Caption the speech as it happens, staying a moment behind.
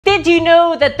Did you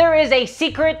know that there is a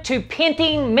secret to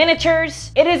painting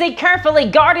miniatures? It is a carefully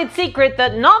guarded secret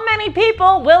that not many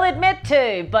people will admit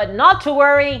to, but not to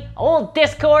worry, old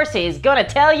Discourse is gonna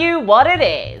tell you what it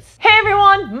is. Hey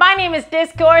everyone, my name is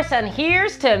Discourse and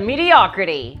here's to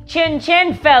mediocrity. Chin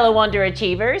chin fellow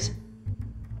underachievers.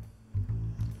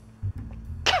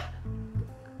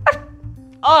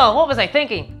 Oh, what was I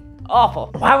thinking?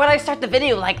 Awful. Why would I start the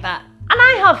video like that? And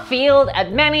I have failed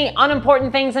at many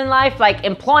unimportant things in life like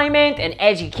employment and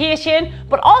education,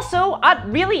 but also at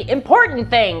really important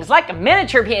things like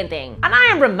miniature painting. And I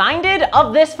am reminded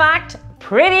of this fact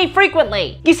pretty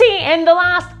frequently. You see, in the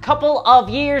last couple of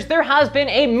years, there has been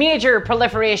a major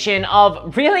proliferation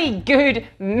of really good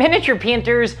miniature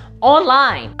painters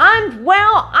online. And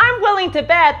well, I'm willing to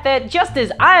bet that just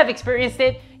as I have experienced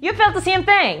it, you felt the same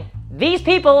thing. These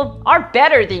people are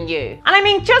better than you. And I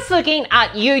mean, just looking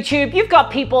at YouTube, you've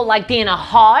got people like Dana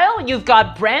Hoyle, you've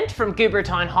got Brent from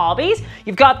Goobertown Hobbies,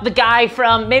 you've got the guy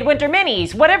from Midwinter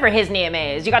Minis, whatever his name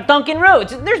is, you got Duncan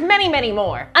Rhodes, there's many, many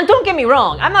more. And don't get me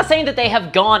wrong, I'm not saying that they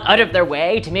have gone out of their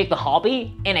way to make the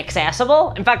hobby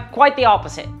inaccessible. In fact, quite the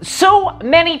opposite. So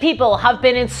many people have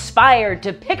been inspired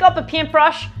to pick up a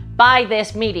paintbrush by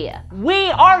this media.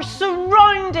 We are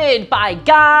surrounded by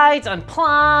guides and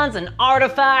plans and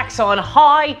artifacts on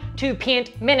how to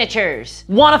paint miniatures.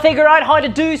 Want to figure out how to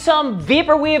do some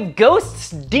vaporwave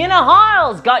ghosts? Dana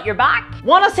Hoyle's got your back.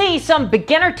 Want to see some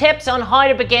beginner tips on how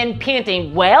to begin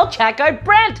painting? Well, check out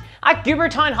Brent at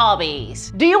Goobertown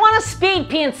Hobbies. Do you want to speed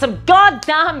paint some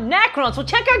goddamn Necrons? Well,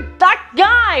 check out that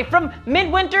guy from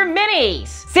Midwinter Minis.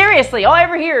 Seriously, all I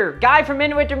ever hear, guy from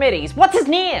Midwinter Minis. What's his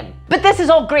name? But this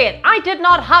is all great. I did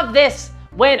not have this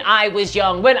when I was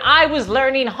young, when I was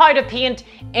learning how to paint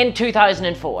in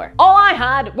 2004. All I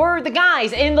had were the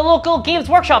guys in the local Games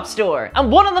Workshop store,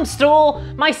 and one of them stole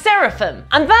my Seraphim.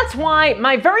 And that's why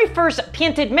my very first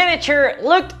painted miniature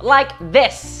looked like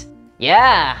this.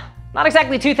 Yeah. Not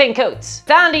exactly two thin coats.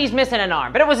 Dandy's missing an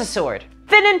arm, but it was a sword.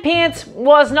 Thinning paint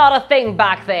was not a thing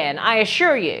back then, I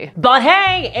assure you. But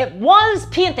hey, it was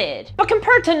painted. But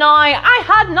compared to now, I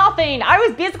had nothing. I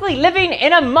was basically living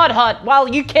in a mud hut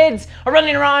while you kids are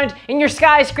running around in your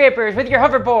skyscrapers with your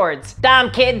hoverboards.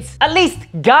 Damn kids. At least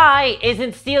Guy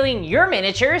isn't stealing your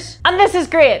miniatures. And this is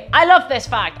great. I love this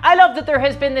fact. I love that there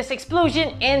has been this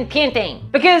explosion in painting.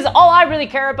 Because all I really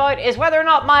care about is whether or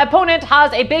not my opponent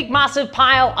has a big massive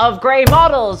pile of grey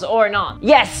models or not.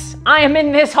 Yes, I am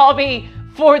in this hobby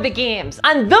for the games.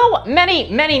 And though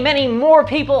many more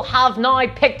people have now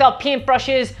picked up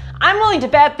paintbrushes, I'm willing to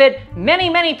bet that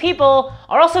many people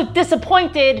are also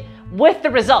disappointed with the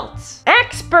results.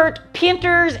 Expert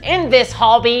painters in this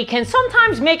hobby can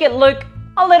sometimes make it look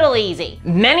a little easy.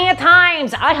 Many a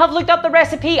times I have looked up the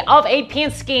recipe of a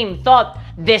paint scheme, thought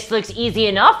this looks easy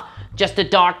enough, just a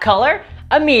dark color,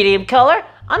 a medium color,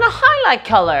 and a highlight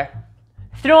color.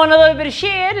 Throw in a little bit of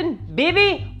shade and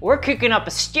baby, we're cooking up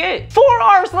a stew. 4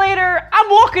 hours later, I'm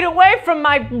walking away from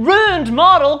my ruined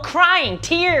model crying,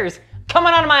 tears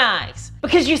coming out of my eyes.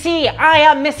 Because you see, I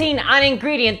am missing an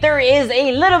ingredient. There is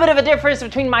a little bit of a difference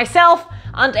between myself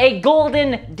and a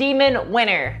Golden Demon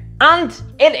winner. And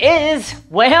it is,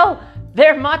 well,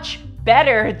 they're much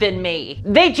better than me.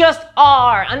 They just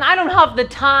are, and I don't have the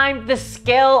time, the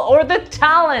skill, or the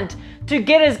talent to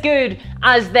get as good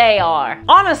as they are.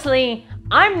 Honestly,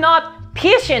 I'm not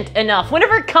patient enough.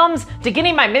 Whenever it comes to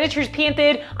getting my miniatures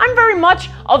painted, I'm very much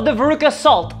of the Veruca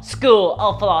Salt school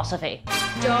of philosophy.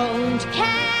 Don't care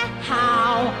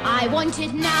how, I want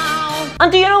it now.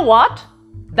 And do you know what?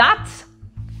 That's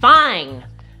fine.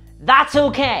 That's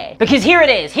okay. Because here it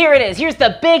is, here's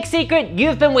the big secret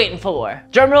you've been waiting for.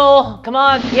 Drum roll, come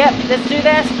on, yep, let's do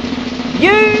this.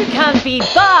 You can be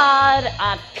bad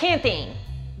at painting.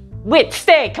 Wait,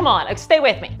 come on, stay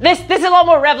with me. This is a lot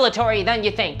more revelatory than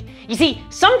you think. You see,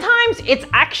 sometimes it's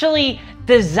actually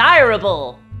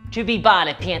desirable to be bad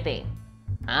at painting.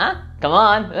 Huh? Come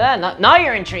on, now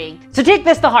you're intrigued. So take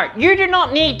this to heart. You do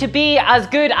not need to be as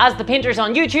good as the painters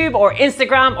on YouTube or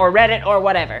Instagram or Reddit or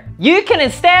whatever. You can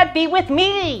instead be with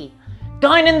me,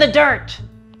 down in the dirt,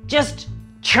 just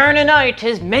churning out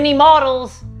as many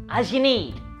models as you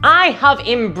need. I have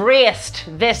embraced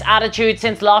this attitude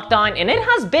since lockdown and it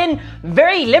has been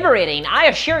very liberating, I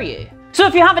assure you. So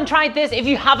if you haven't tried this, if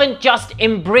you haven't just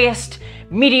embraced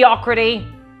mediocrity,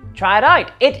 try it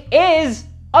out. It is,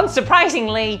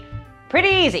 unsurprisingly, pretty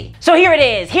easy. So here it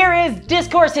is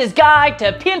Discourse's guide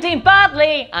to painting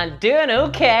badly and doing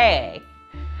okay.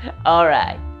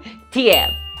 Alright,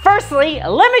 TM. Firstly,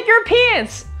 limit your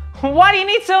paints. Why do you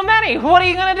need so many? What are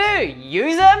you gonna do?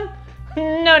 Use them?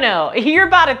 No, you're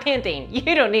bad at painting.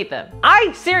 You don't need them.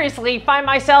 I seriously find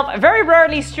myself very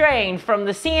rarely straying from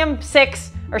the same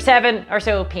 6 or 7 or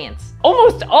so paints.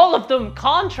 Almost all of them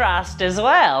contrast as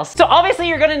well. So obviously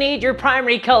you're gonna need your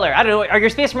primary color. I don't know, are your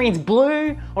Space Marines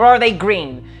blue or are they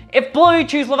green? If blue,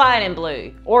 choose Leviathan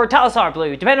blue or Talsar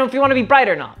blue, depending on if you want to be bright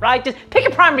or not, right? Just pick a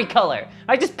primary color,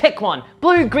 right? Just pick one.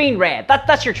 Blue, green, red.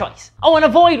 That's your choice. Oh, and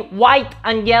avoid white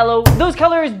and yellow. Those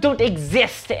colors don't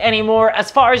exist anymore as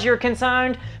far as you're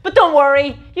concerned. But don't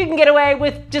worry, you can get away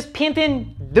with just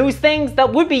painting those things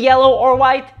that would be yellow or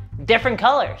white different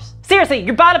colors. Seriously,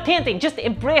 you're bad at painting. Just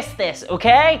embrace this,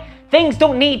 okay? Things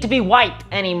don't need to be white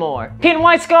anymore. Painting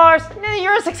white scars?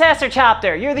 You're a successor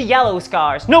chapter. You're the yellow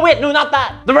scars. No, wait, no, not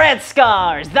that. The red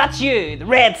scars. That's you. The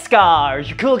red scars.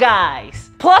 You're cool guys.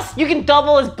 Plus, you can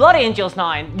double as Blood Angels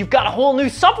now. You've got a whole new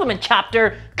supplement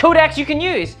chapter codex you can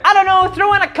use. I don't know,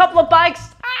 throw in a couple of bikes.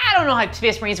 I don't know how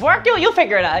Space Marines work. You'll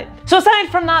figure it out. So aside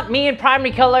from that main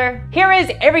primary color, here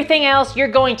is everything else you're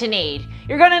going to need.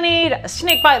 You're gonna need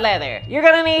Snakebite Leather. You're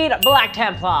gonna need Black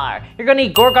Templar. You're gonna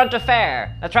need Gorgonta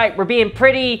Fair. That's right, we're being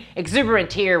pretty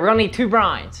exuberant here. We're gonna need 2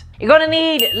 browns. You're gonna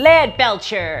need Lead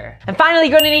Belcher. And finally,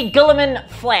 you're gonna need Guilliman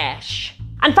Flesh.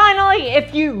 And finally,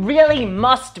 if you really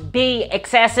must be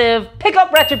excessive, pick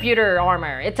up Retributor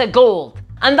armor. It's a gold.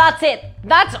 And that's it.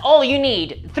 That's all you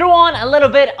need. Throw on a little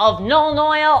bit of Nuln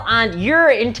Oil and your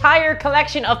entire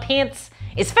collection of paints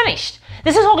is finished.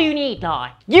 This is all you need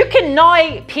now. You can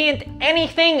now paint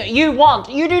anything you want.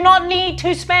 You do not need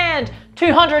to spend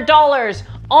 $200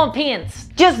 on paints.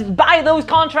 Just buy those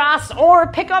contrasts or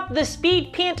pick up the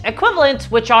speed paint equivalents,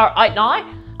 which are out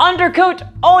now. Undercoat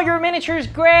all your miniatures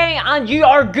gray and you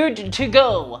are good to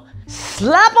go.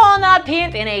 Slap on that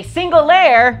paint in a single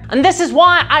layer, and this is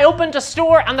why I opened a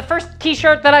store and the first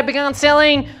t-shirt that I began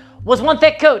selling was one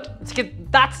thick coat.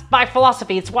 That's my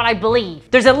philosophy, it's what I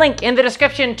believe. There's a link in the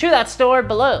description to that store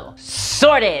below.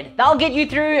 Sorted, that'll get you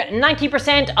through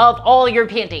 90% of all your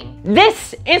painting.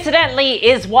 This, incidentally,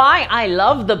 is why I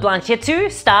love the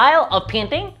Blanchitsu style of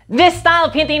painting. This style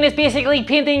of painting is basically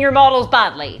painting your models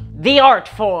badly. The art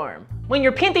form. When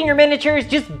you're painting your miniatures,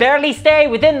 just barely stay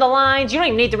within the lines. You don't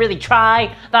even need to really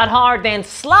try that hard. Then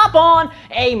slap on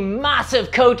a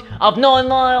massive coat of Nuln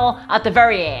Oil at the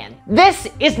very end. This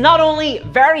is not only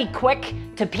very quick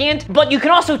to paint, but you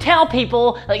can also tell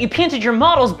people that you painted your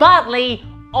models badly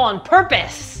on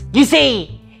purpose. You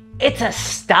see, it's a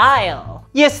style.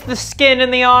 Yes, the skin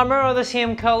and the armor are the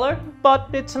same color, but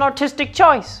it's an artistic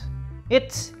choice.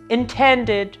 It's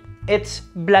intended. It's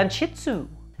Blanchitsu.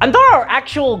 And there are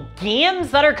actual games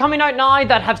that are coming out now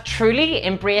that have truly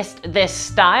embraced this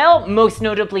style, most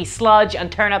notably Sludge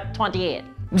and Turnip 28.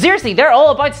 Seriously, they're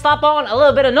all about slap on a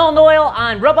little bit of Nuln Oil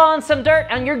and rub on some dirt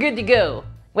and you're good to go.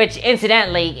 Which,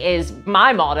 incidentally, is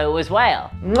my motto as well.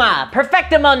 Mwah,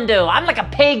 perfectamundo. I'm like a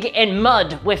pig in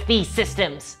mud with these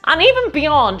systems. And even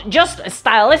beyond just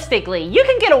stylistically, you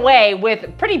can get away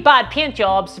with pretty bad paint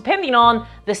jobs depending on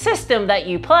the system that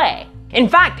you play. In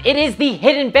fact, it is the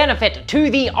hidden benefit to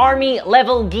the army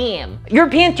level game. Your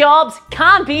paint jobs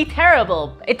can be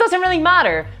terrible. It doesn't really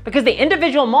matter because the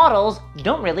individual models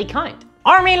don't really count.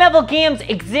 Army level games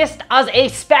exist as a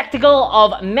spectacle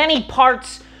of many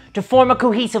parts to form a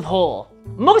cohesive whole.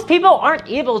 Most people aren't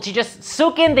able to just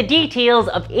soak in the details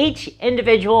of each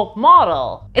individual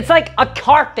model. It's like a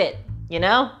carpet. You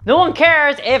know? No one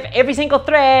cares if every single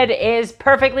thread is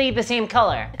perfectly the same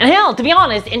color. And hell, to be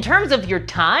honest, in terms of your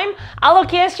time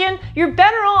allocation, you're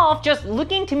better off just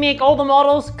looking to make all the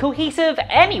models cohesive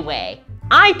anyway.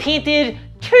 I painted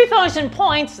 2,000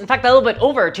 points, in fact a little bit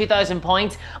over 2,000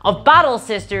 points, of Battle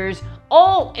Sisters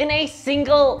all in a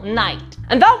single night.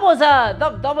 And that was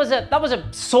a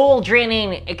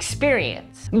soul-draining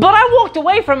experience. But I walked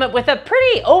away from it with a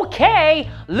pretty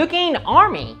okay looking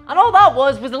army. And all that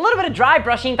was a little bit of dry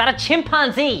brushing that a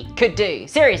chimpanzee could do,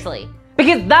 seriously.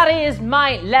 Because that is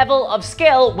my level of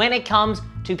skill when it comes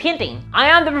to painting. I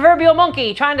am the proverbial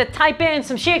monkey trying to type in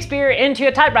some Shakespeare into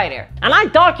a typewriter. And I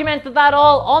documented that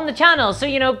all on the channel, so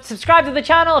you know, subscribe to the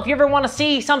channel if you ever want to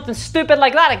see something stupid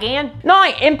like that again.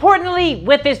 Now, importantly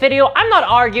with this video, I'm not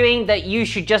arguing that you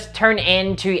should just turn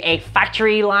into a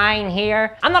factory line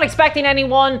here. I'm not expecting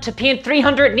anyone to paint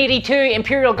 382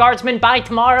 Imperial Guardsmen by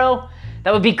tomorrow.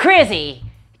 That would be crazy.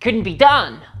 It couldn't be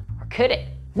done, or could it?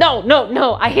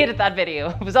 No, I hated that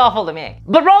video. It was awful to make.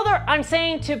 But rather, I'm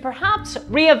saying to perhaps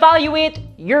reevaluate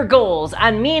your goals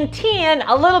and maintain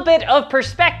a little bit of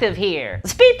perspective here.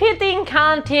 Speed painting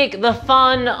can take the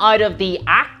fun out of the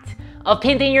act of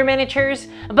painting your miniatures,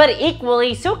 but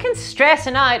equally so can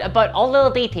stressing out about all little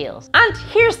details. And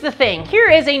here's the thing, here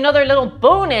is another little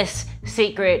bonus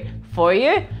secret for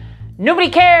you.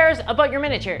 Nobody cares about your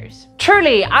miniatures.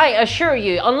 Truly, I assure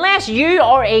you, unless you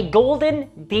are a golden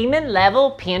demon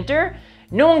level painter,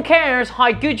 no one cares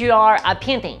how good you are at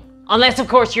painting. Unless, of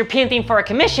course, you're painting for a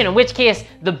commission, in which case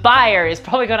the buyer is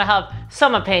probably going to have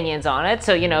some opinions on it.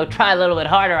 So, you know, try a little bit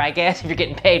harder, I guess, if you're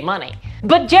getting paid money.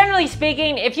 But generally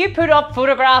speaking, if you put up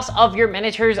photographs of your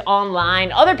miniatures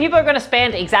online, other people are going to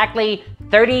spend exactly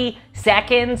 30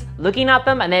 seconds looking at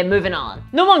them and then moving on.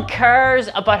 No one cares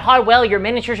about how well your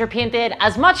miniatures are painted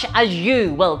as much as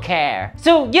you will care.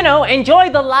 So, you know, enjoy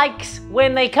the likes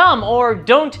when they come, or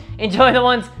don't enjoy the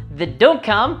ones that don't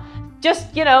come.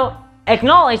 Just, you know,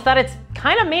 acknowledge that it's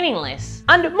kind of meaningless.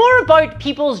 And more about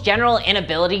people's general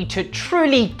inability to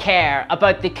truly care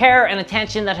about the care and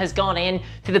attention that has gone in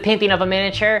to the painting of a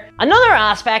miniature. Another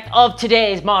aspect of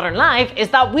today's modern life is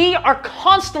that we are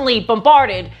constantly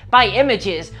bombarded by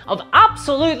images of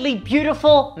absolutely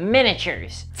beautiful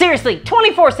miniatures. Seriously,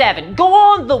 24/7, go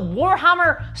on the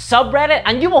Warhammer subreddit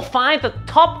and you will find the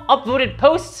top upvoted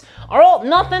posts are all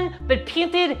nothing but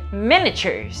painted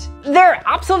miniatures. They're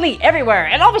absolutely everywhere,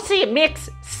 and obviously it makes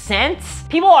sense.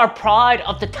 People are proud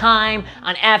of the time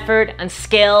and effort and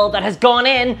skill that has gone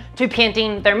in to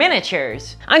painting their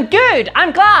miniatures. And good,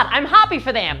 I'm glad, I'm happy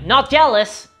for them. Not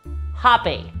jealous,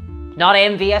 happy. Not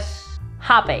envious,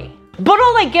 happy. But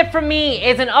all they get from me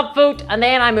is an upvote and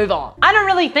then I move on. I don't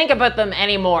really think about them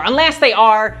anymore, unless they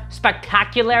are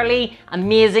spectacularly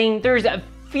amazing. There's a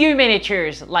few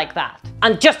miniatures like that.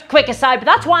 And just quick aside, but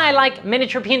that's why I like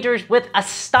miniature painters with a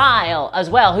style as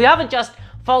well, who haven't just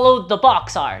followed the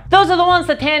box art. Those are the ones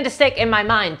that tend to stick in my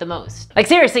mind the most. Like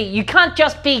seriously, you can't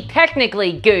just be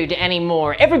technically good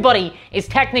anymore. Everybody is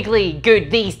technically good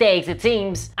these days, it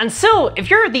seems. And so, if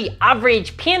you're the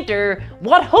average painter,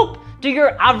 what hope do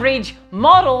your average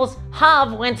models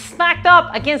have when stacked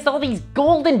up against all these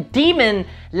golden demon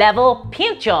level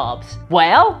paint jobs?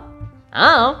 Well,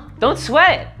 don't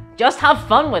sweat it. Just have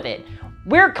fun with it.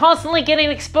 We're constantly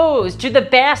getting exposed to the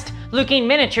best looking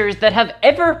miniatures that have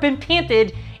ever been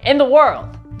painted in the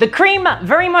world. The cream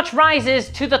very much rises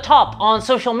to the top on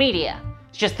social media.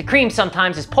 It's just the cream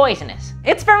sometimes is poisonous.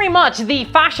 It's very much the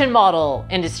fashion model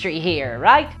industry here,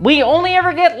 right? We only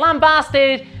ever get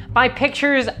lambasted by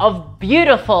pictures of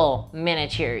beautiful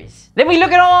miniatures. Then we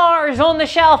look at ours on the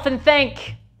shelf and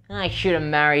think, I should have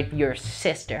married your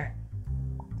sister.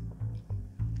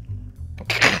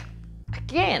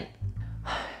 Again.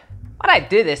 Why'd I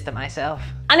do this to myself?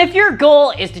 And if your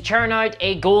goal is to churn out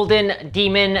a golden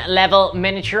demon level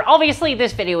miniature, obviously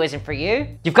this video isn't for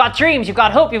you. You've got dreams, you've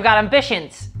got hope, you've got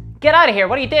ambitions. Get out of here,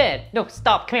 what are you doing? No,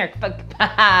 stop, come here,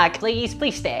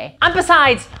 please stay. And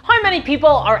besides, how many people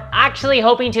are actually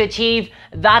hoping to achieve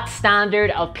that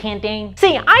standard of painting?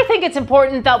 See, I think it's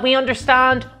important that we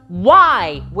understand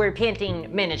why we're painting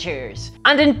miniatures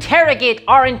and interrogate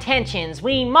our intentions.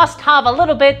 We must have a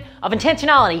little bit of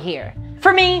intentionality here.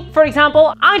 For me, for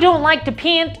example, I don't like to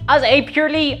paint as a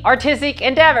purely artistic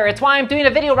endeavor. It's why I'm doing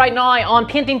a video right now on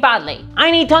painting badly.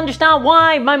 I need to understand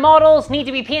why my models need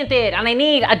to be painted and I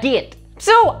need a date.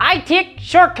 So I take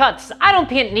shortcuts. I don't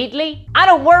paint neatly. I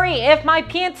don't worry if my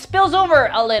paint spills over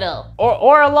a little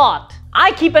or a lot.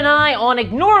 I keep an eye on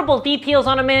ignorable details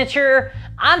on a miniature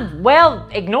and, well,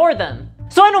 ignore them.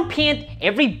 So I don't paint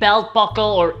every belt buckle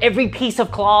or every piece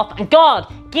of cloth. And God,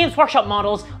 Games Workshop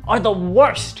models are the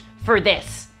worst for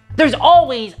this. There's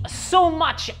always so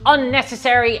much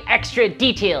unnecessary extra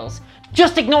details.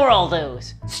 Just ignore all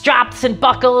those. Straps and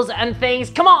buckles and things.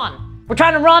 Come on, we're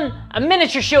trying to run a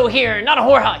miniature show here, not a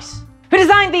whorehouse. Who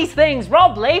designed these things?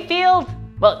 Rob Layfield?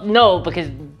 Well, no,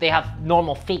 because they have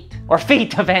normal feet, or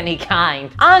feet of any kind.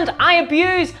 And I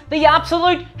abuse the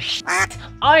absolute shit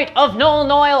out of Noel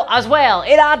Noyle as well.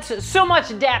 It adds so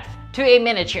much depth to a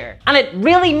miniature, and it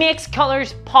really makes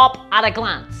colors pop at a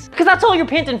glance. Because that's all you're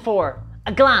painting for,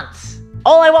 a glance.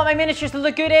 All I want my miniatures to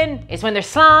look good in is when they're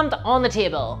slammed on the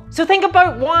table. So think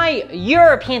about why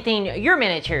you're painting your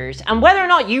miniatures and whether or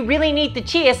not you really need to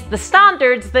chase the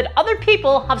standards that other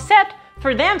people have set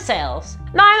for themselves.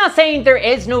 Now, I'm not saying there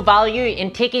is no value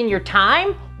in taking your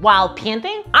time while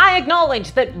painting. I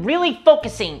acknowledge that really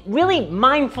focusing, really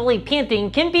mindfully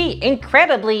painting can be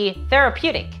incredibly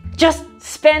therapeutic. Just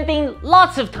spending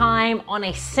lots of time on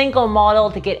a single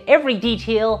model to get every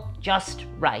detail just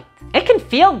right. It can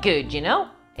feel good, you know?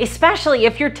 Especially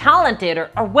if you're talented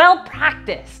or well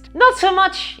practiced. Not so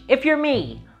much if you're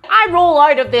me. I roll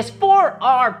out of this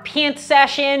 4-hour paint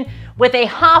session with a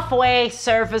halfway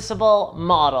serviceable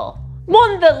model.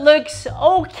 One that looks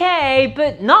okay,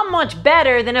 but not much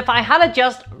better than if I had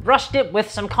just rushed it with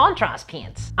some contrast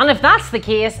paints. And if that's the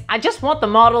case, I just want the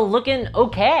model looking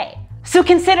okay. So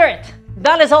consider it.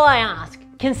 That is all I ask.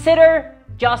 Consider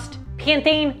just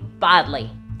painting badly.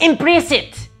 Embrace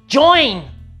it. Join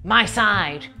my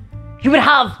side. You would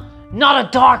have not a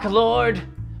dark lord,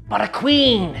 but a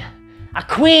queen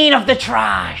of the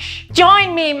trash.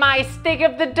 Join me, my stick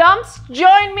of the dumps.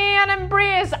 Join me and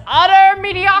embrace utter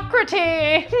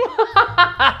mediocrity.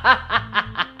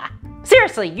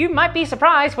 Seriously, you might be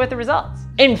surprised with the results.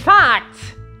 In fact,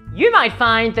 you might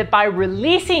find that by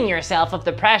releasing yourself of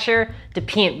the pressure to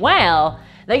paint well,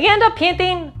 that you end up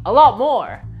painting a lot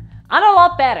more and a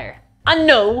lot better. And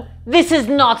no, this is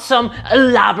not some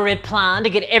elaborate plan to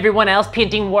get everyone else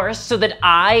painting worse so that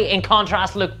I, in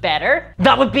contrast, look better.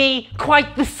 That would be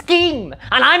quite the scheme,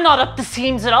 and I'm not up to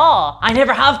schemes at all. I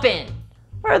never have been.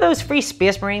 Where are those free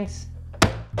Space Marines?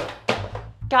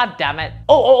 God damn it.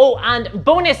 Oh, and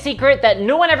bonus secret that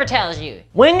no one ever tells you.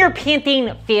 When you're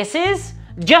painting faces,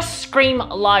 just scream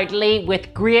loudly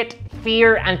with great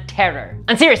fear and terror.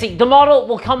 And seriously, the model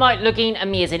will come out looking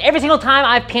amazing. Every single time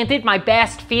I've painted my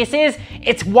best faces,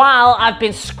 it's while I've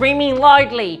been screaming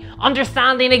loudly,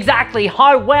 understanding exactly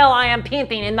how well I am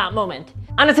painting in that moment.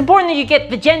 And it's important that you get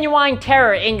the genuine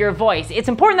terror in your voice. It's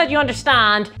important that you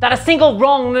understand that a single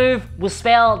wrong move will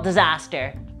spell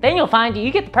disaster. Then you'll find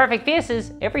you get the perfect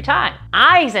faces every time.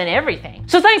 Eyes and everything.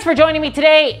 So thanks for joining me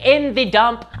today in the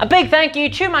dump. A big thank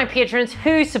you to my patrons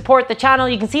who support the channel.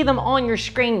 You can see them on your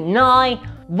screen now.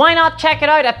 Why not check it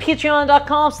out at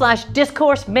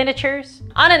patreon.com/discourse miniatures.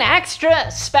 And an extra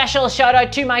special shout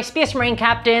out to my Space Marine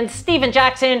captains, Stephen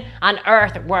Jackson and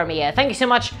Earthwormia. Thank you so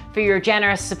much for your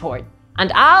generous support.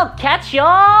 And I'll catch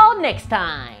y'all next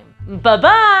time.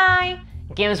 Bye-bye.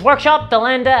 Games Workshop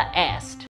Delenda Est.